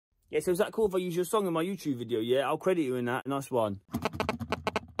Yeah, so is that cool if I use your song in my YouTube video? Yeah, I'll credit you in that. Nice one.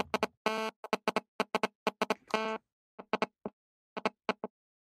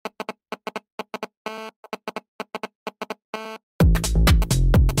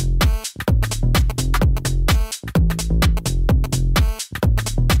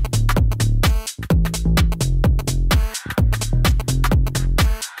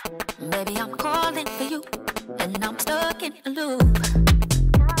 Maybe I'm calling for you, and I'm stuck in a loop.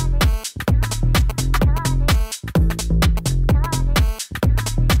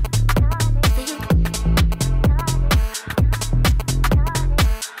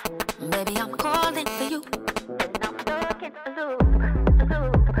 Maybe I'm calling for you, and I'm stuck in a loop.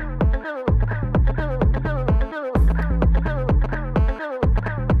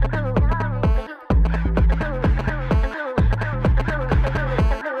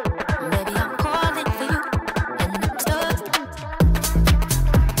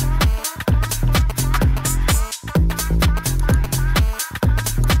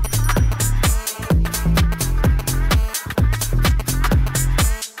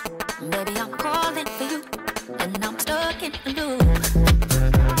 Maybe I'm calling for you, and I'm stuck in a loop.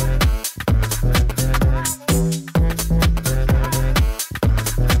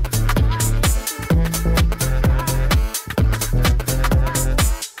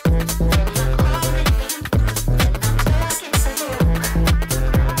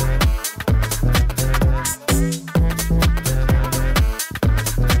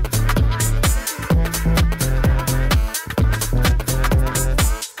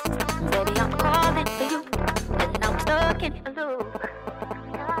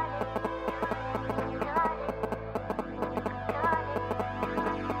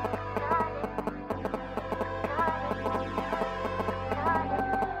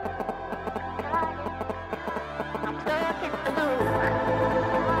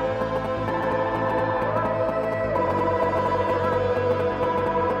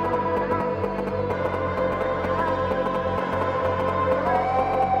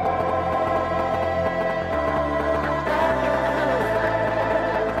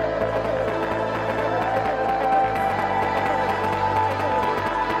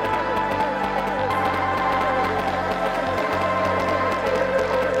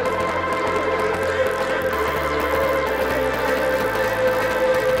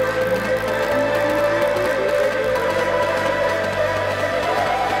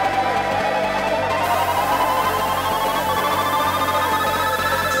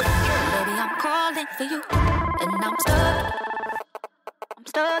 For you, and I'm stuck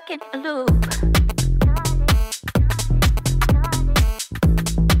in a loop.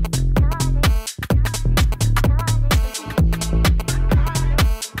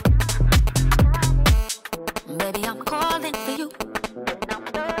 Maybe I'm calling for you,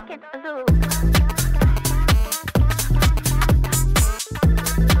 and I'm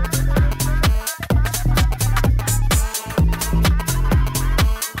stuck in a loop. Maybe I'm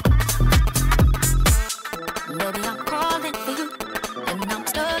calling for you, and I'm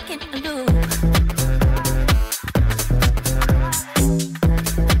stuck in a loop.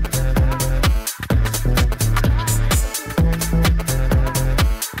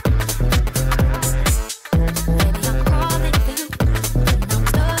 Maybe I'm calling for you, and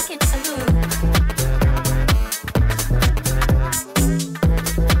I'm stuck in a loop.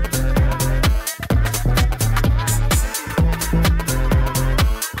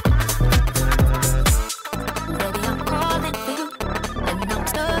 Maybe I'm calling for you, and I'm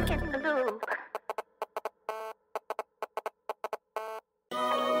stuck in the loop.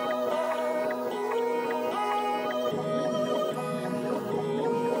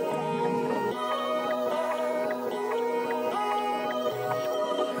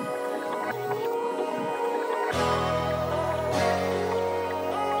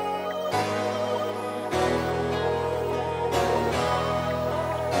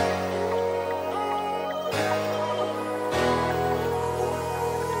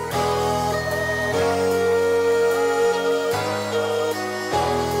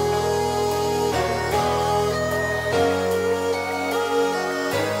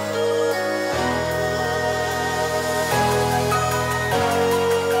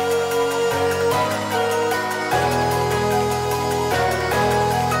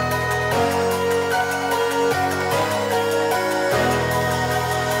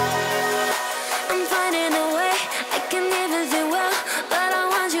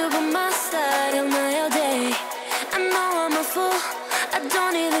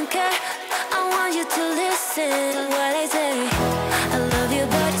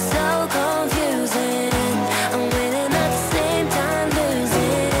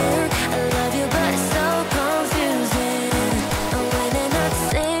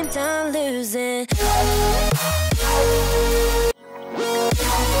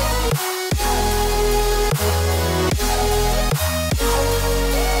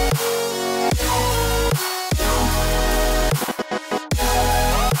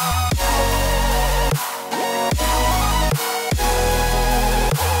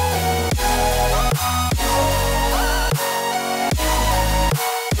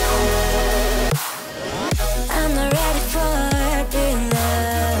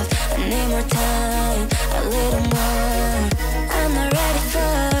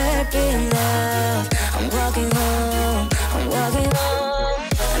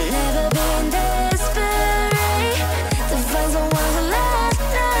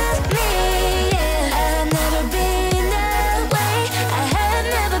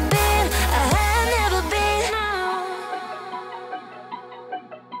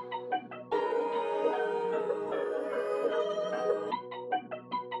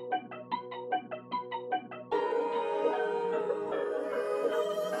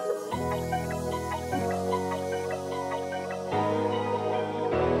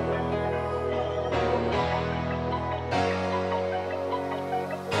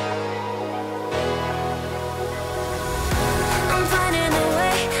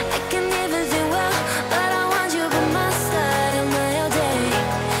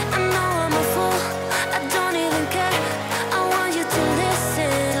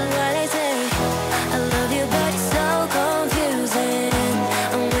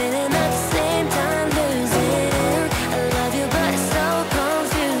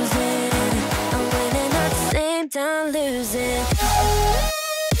 done losing.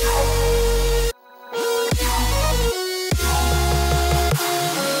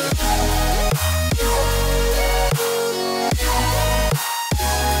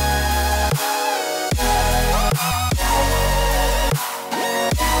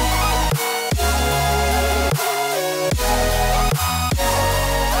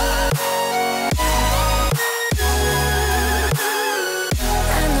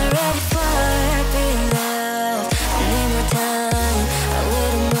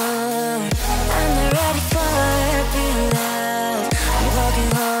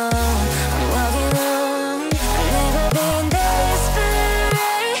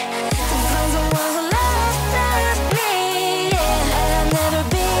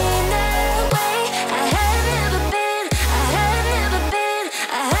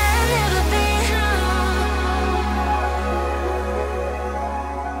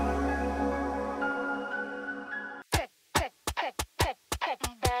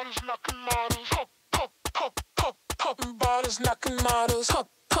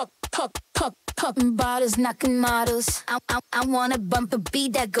 Popping bottles, knocking models. I wanna bump a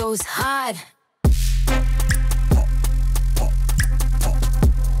beat that goes hard.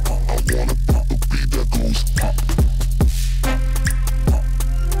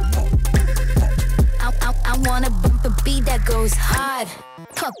 I wanna bump a beat that goes hard.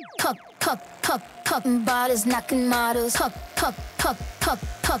 Popping bottles, knocking models.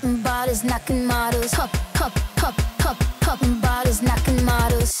 Popping bottles, knocking models. Popping bottles, knocking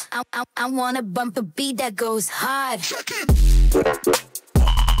models. I wanna bump a beat that goes hard.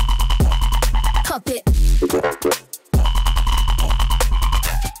 Pop it.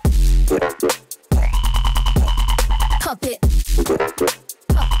 Pop it.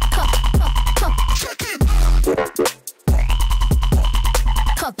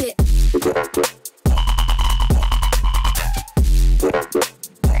 Pop it.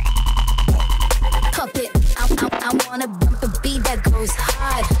 Pop it. I wanna bump a beat that goes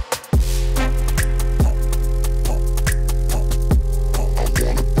hard.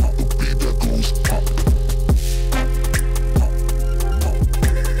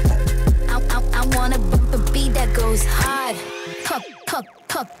 I wanna bump a beat that goes hard.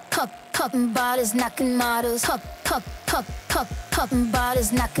 Popping bottles, knocking models. Popping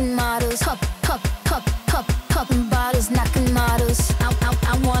bottles, knocking models. Popping bottles, knocking models.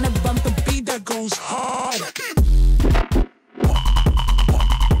 I wanna bump a beat that goes hard.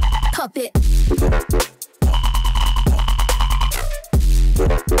 Pop it.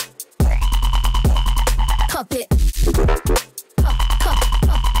 Pop it.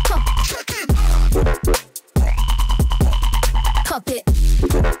 Pop it.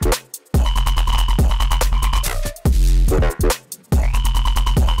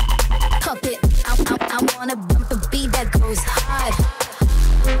 Pop it. I wanna bump a beat that goes hard.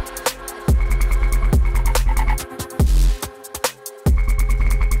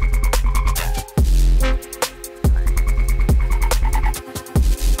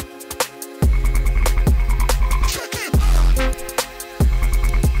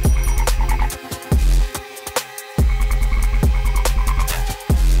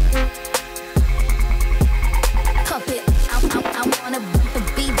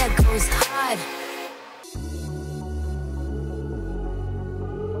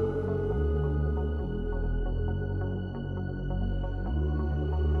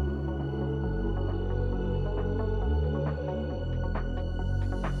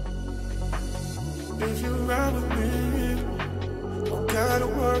 If you ride with me, don't gotta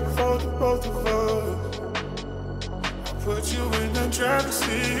work for the both of us. I'll put you in the driver's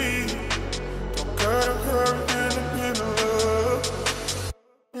seat. Don't gotta hurry in the name of love.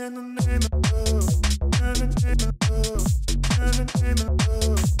 In the name of love. In the name of love. In the name of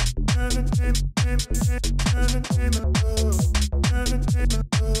love. In the name of love. In the name of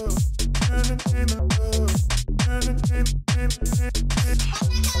love. In the name of love. In the name of love.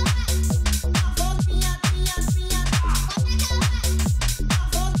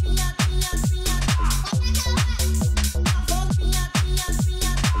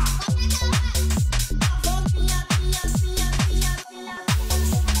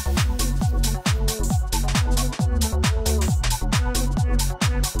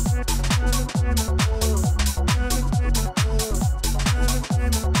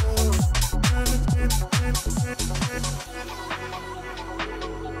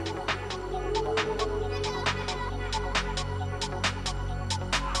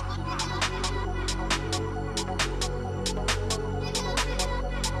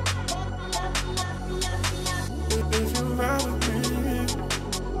 If you ride with me,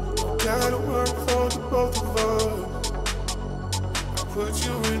 gotta work for the both of us. put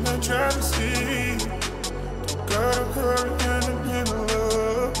you in the driver's seat. Don't gotta hurry in the name of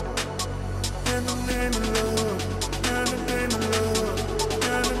love. In the name of love. In the name of love.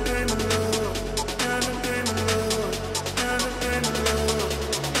 In the name of love. In the name of love. In the name of love.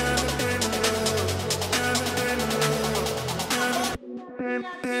 In the name of love. In the name of love. In the name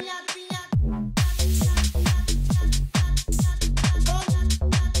of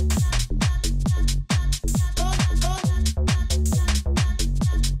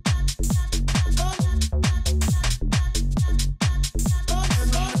love.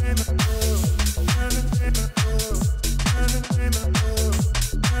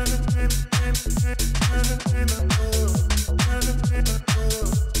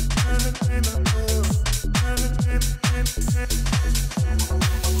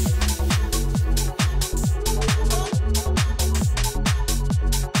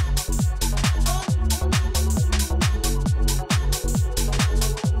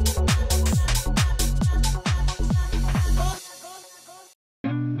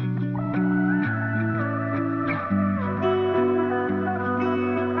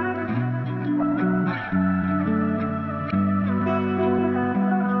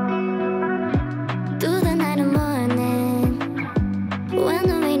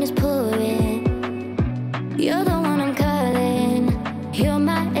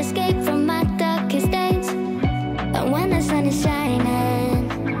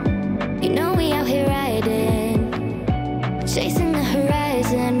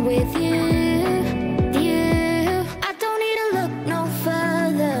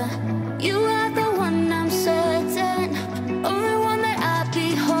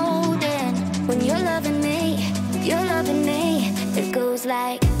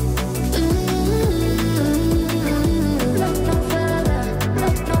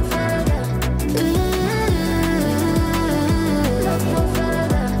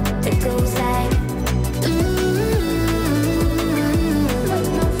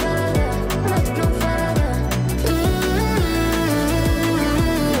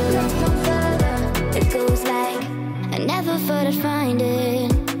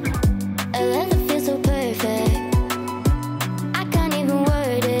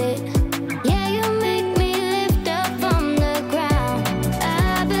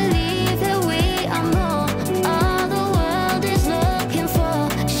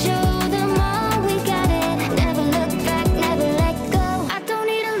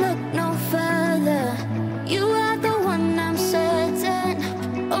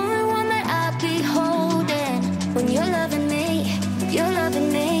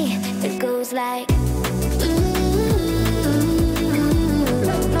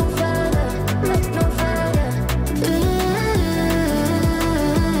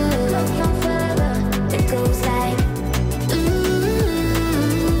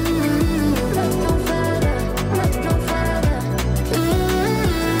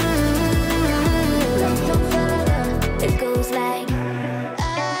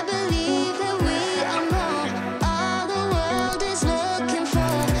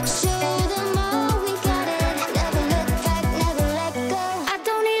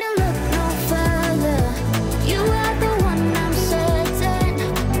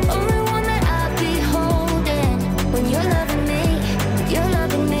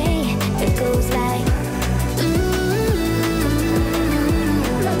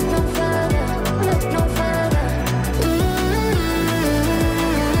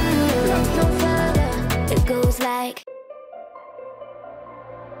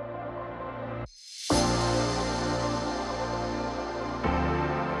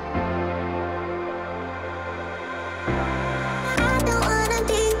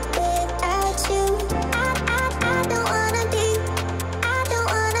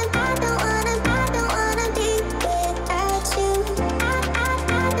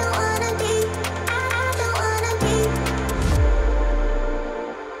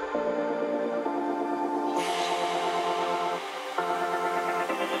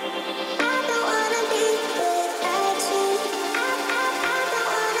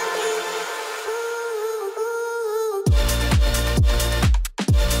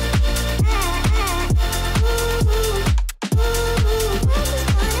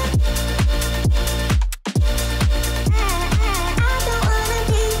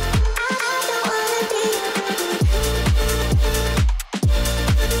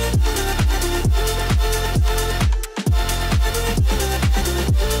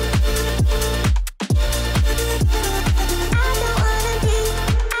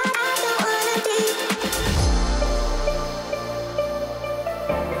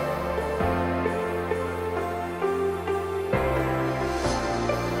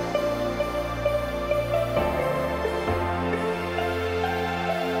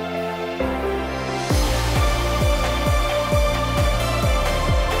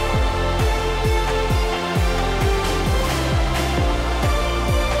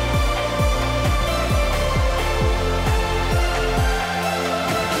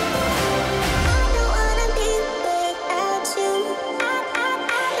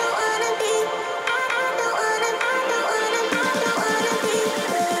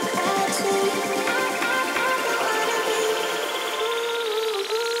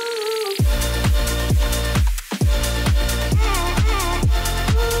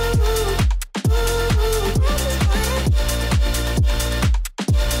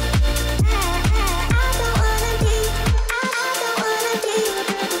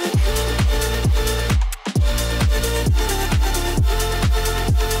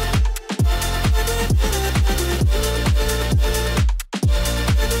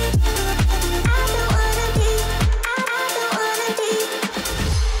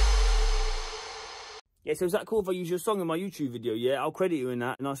 so is that cool if I use your song in my YouTube video, yeah? I'll credit you in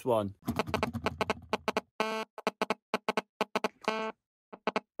that. Nice one.